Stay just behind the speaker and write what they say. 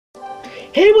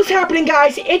Hey, what's happening,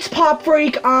 guys? It's Pop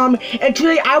Freak, and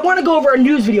today I want to go over a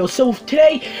news video. So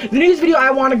today, the news video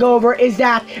I want to go over is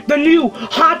that the new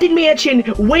Haunted Mansion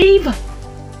Wave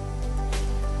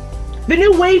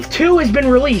 2 has been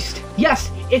released.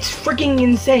 Yes, it's freaking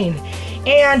insane.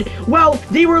 And, well,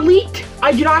 they were leaked.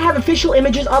 I do not have official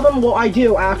images of them. Well, I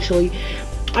do, actually.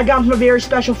 I got them from a very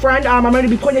special friend. I'm going to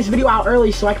be putting this video out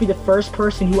early so I can be the first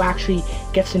person who actually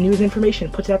gets the news information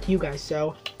and puts it out to you guys,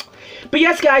 so... But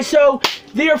yes, guys, so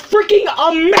they are freaking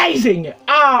amazing.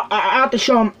 I have to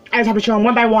show them. I just have to show them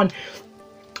one by one.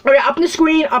 All right, up on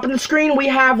the screen, we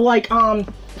have like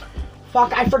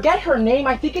fuck, I forget her name.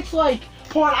 I think it's like,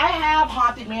 hold on, I have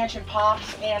Haunted Mansion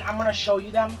Pops, and I'm gonna show you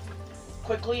them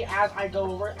quickly as I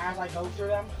go through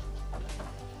them.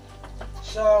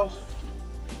 So.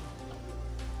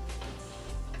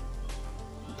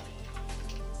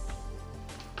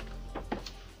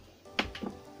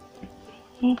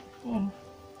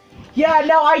 Yeah,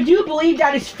 now I do believe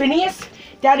that is Phineas.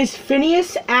 That is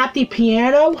Phineas at the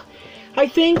piano, I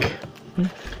think.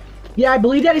 Yeah, I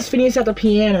believe that is Phineas at the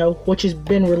piano, which has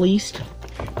been released.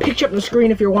 Picture up on the screen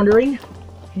if you're wondering.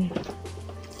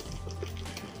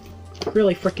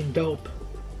 Really freaking dope.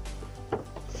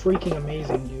 Freaking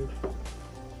amazing, dude.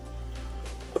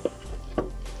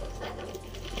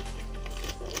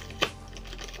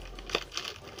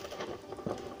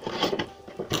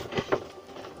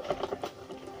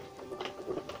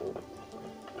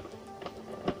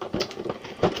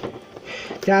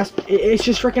 It's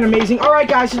just freaking amazing. Alright,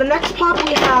 guys, so the next pop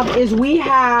we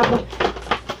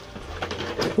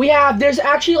have there's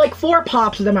actually like 4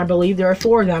 pops of them, I believe. There are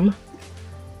 4 of them.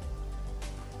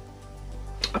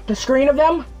 Up the screen of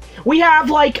them. We have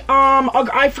like,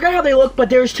 I forgot how they look, but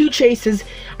there's 2 chases.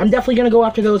 I'm definitely gonna go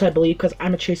after those, I believe, because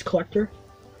I'm a chase collector.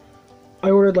 I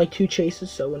ordered like 2 chases,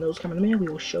 so when those come in the mail, we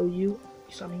will show you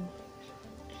something.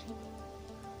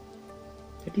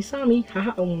 If you saw me,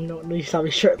 haha, oh no, you saw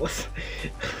me shirtless.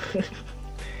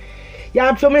 Yeah,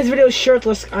 I'm filming this video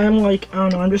shirtless. I'm like, I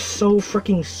don't know, I'm just so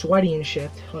freaking sweaty and shit.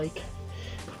 Like,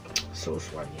 so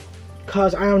sweaty.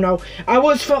 Cause, I don't know, I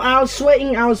was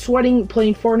sweating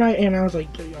playing Fortnite, and I was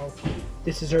like, yo,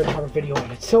 this deserves to have a video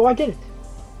on it. So I did it.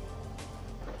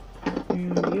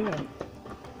 And yeah.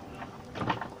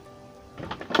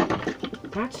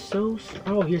 That's so,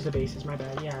 oh, here's the bases, my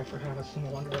bad. Yeah, I forgot, that's no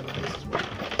wonder where the bases were.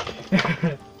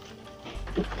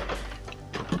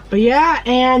 But yeah,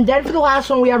 and then for the last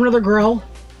one we have another girl.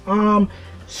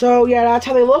 So yeah, that's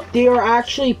how they look. They are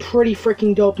actually pretty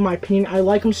freaking dope in my opinion. I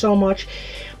like them so much.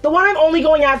 The one I'm only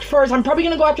going after first, I'm probably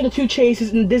gonna go after the 2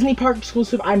 chases, and the Disney Park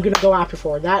exclusive I'm gonna go after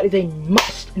for. That is a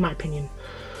must in my opinion.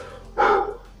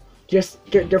 Just,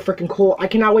 they're freaking cool. I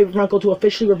cannot wait for Funko to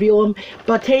officially reveal them.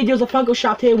 But today there's a Funko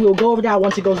shop today. We will go over that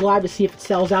once it goes live to see if it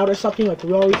sells out or something like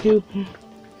we always do.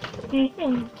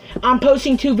 I'm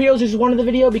posting 2 videos. This is one of the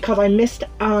video because I missed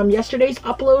yesterday's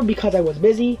upload because I was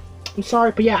busy. I'm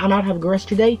sorry, but yeah, I'm out. Have a good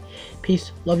rest of your day.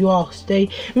 Peace. Love you all. Stay.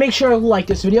 Make sure to like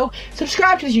this video.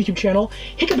 Subscribe to this YouTube channel.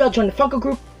 Hit the bell. Join the Funko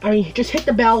group. Just hit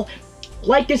the bell.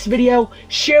 Like this video.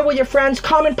 Share with your friends.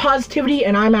 Comment positivity.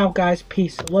 And I'm out, guys.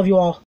 Peace. Love you all.